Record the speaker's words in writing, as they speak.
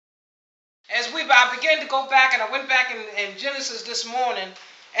I began to go back, and I went back in Genesis this morning,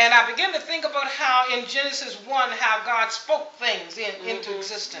 and I began to think about how in Genesis 1, how God spoke things into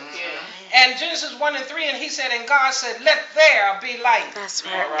existence. And Genesis 1 and 3, and he said, and God said, let there be light. That's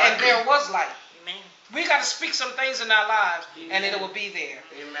right. And there was light. Amen. We got to speak some things in our lives, and it will be there.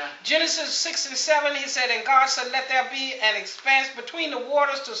 Amen. Genesis 6 and 7, he said, and God said, let there be an expanse between the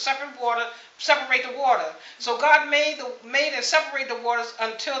waters to separate the water. So God made and separated the waters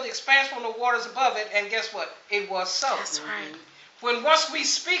until the expanse from the waters above it, and guess what? It was so. That's right. When once we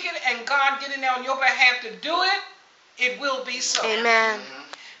speak it and God get in there on your behalf to do it, it will be so. Amen.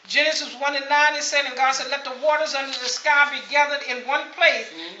 Genesis 1 and 9, it said, and God said, let the waters under the sky be gathered in one place,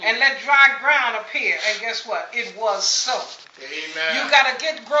 and let dry ground appear. And guess what? It was so. Amen. You got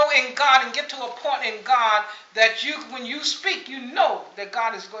to grow in God and get to a point in God that when you speak, you know that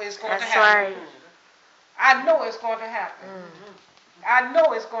God is going to happen. That's right. I know it's going to happen. I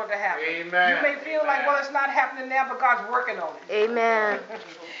know it's going to happen. Amen. You may feel like, well, it's not happening now, but God's working on it. Amen.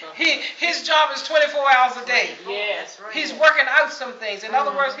 His job is 24 hours a day. Yes, right. He's working out some things. In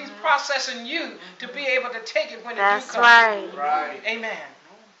other words, he's processing you to be able to take it when it do That's come. right. Right. Amen.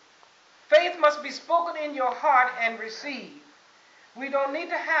 Faith must be spoken in your heart and received. We don't need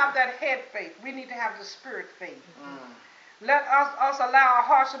to have that head faith. We need to have the spirit faith. Let us allow our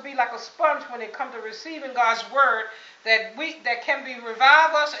hearts to be like a sponge when it comes to receiving God's word, that can be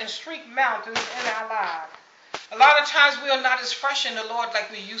revive us and streak mountains in our lives. A lot of times we are not as fresh in the Lord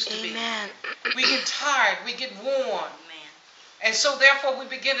like we used to be. Amen. We get tired, we get worn, Amen. and so therefore we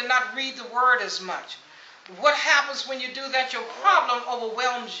begin to not read the word as much. What happens when you do that? Your problem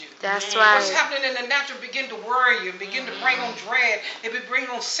overwhelms you. That's What's right. happening in the natural begin to worry you and begin to bring on dread. It will bring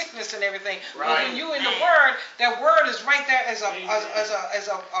on sickness and everything. But when you in the word, that word is right there as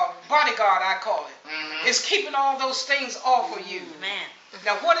a bodyguard, I call it. It's keeping all those things off of you. Amen.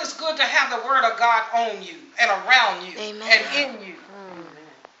 Now, what is good to have the word of God on you and around you Amen. and in you?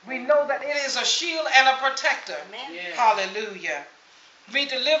 We know that it is a shield and a protector. Amen. Hallelujah. We need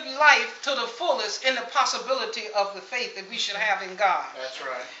to live life to the fullest in the possibility of the faith that we should have in God. That's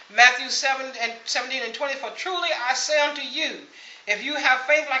right. Matthew 17 and 20, for truly I say unto you, if you have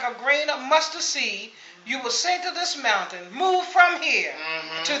faith like a grain of mustard seed, you will say to this mountain, move from here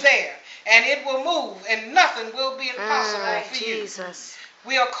to there, and it will move, and nothing will be impossible for you. Jesus.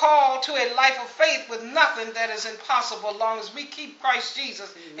 We are called to a life of faith with nothing that is impossible as long as we keep Christ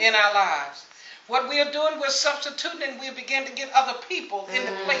Jesus in our lives. What we are doing, we're substituting, and we begin to get other people in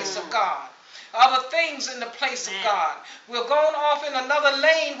the place of God. Other things in the place of God. We're going off in another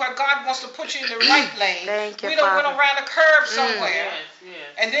lane where God wants to put you in the right lane. Thank you, we don't went Father. around a curve somewhere. Yes.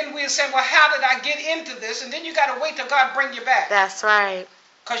 And then we'll say, well, how did I get into this? And then you got to wait till God bring you back. That's right.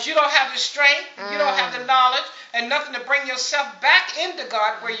 Because you don't have the strength, you don't have the knowledge, and nothing to bring yourself back into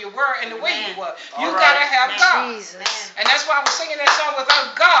God where you were and the way you were. You got to have God. Jesus. And that's why I was singing that song,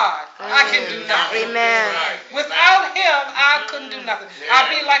 without God, I can do nothing. Amen. Without him, I couldn't do nothing. I'd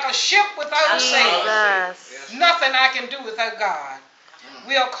be like a ship without a sail. Jesus. Nothing I can do without God.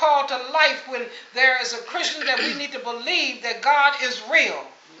 We are called to life when there is a Christian that we need to believe that God is real.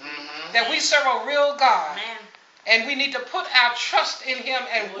 That we serve a real God. Amen. And we need to put our trust in him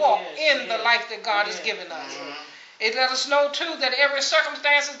and walk in the life that God has given us. It let us know, too, that every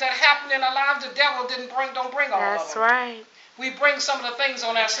circumstances that happen in our lives, the devil don't bring all of That's them. right. We bring some of the things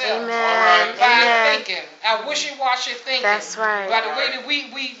on ourselves. Amen. By Amen. thinking, our wishy-washy thinking. That's right. By the way that we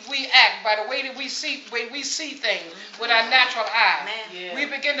act, by the way that we see things with our natural eye. Amen. We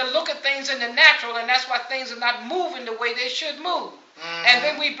begin to look at things in the natural, and that's why things are not moving the way they should move. And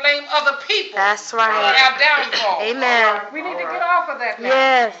then we blame other people That's for right. our downfall. Amen. We need to get off of that now.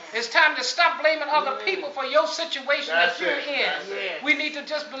 Yes. It's time to stop blaming other people for your situation that you're in. it. We need to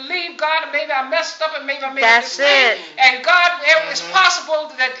just believe God, and maybe I messed up and maybe I made a That's mistake. it. And God, it's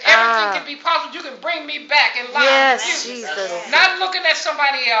possible that everything can be possible. You can bring me back in line Yes, with you. Jesus. Not looking at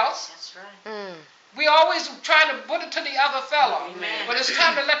somebody else. That's right. We always trying to put it to the other fellow. But it's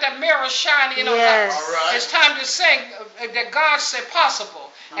time to let that mirror shine in on Yes. us. All right. It's time to sing that God said possible.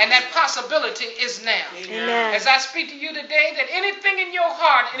 And that possibility is now. Amen. As I speak to you today, that anything in your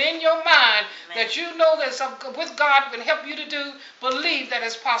heart and in your mind that you know that's with God can help you to do, believe that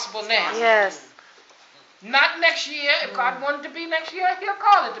it's possible now. Yes. Not next year. If God wanted to be next year, he'll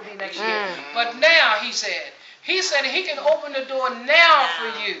call it to be next year. But now, he said he can open the door now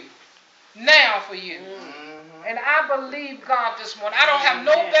for you. Now for you. And I believe God this morning. I don't have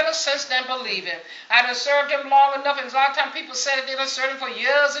no better sense than believing. I done served him long enough, and a lot of times people say that they done served him for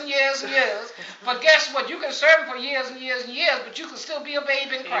years and years and years. But guess what? You can serve him for years and years and years, but you can still be a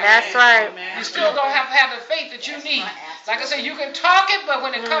babe in Christ. That's right. You still don't have the faith that you need. Like I said, you can talk it, but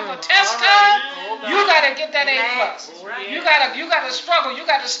when it comes to test time, you gotta get that A+. You gotta struggle. You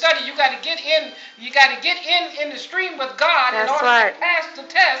gotta study. You gotta get in. You gotta get in the stream with God in order to pass the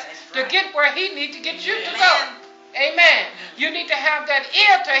test to get where He needs to get you to go. Amen. You need to have that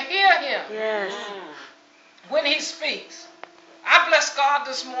ear to hear Him. Yes. When He speaks. I bless God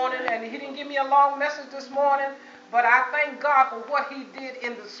this morning, and He didn't give me a long message this morning, but I thank God for what He did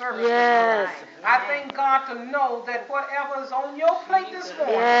in the service. Yes. I thank God to know that whatever is on your plate this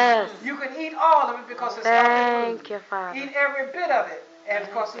morning, you can eat all of it because it's healthy food. Thank you, Father. Eat every bit of it, and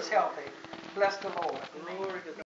because it's healthy. Bless the Lord.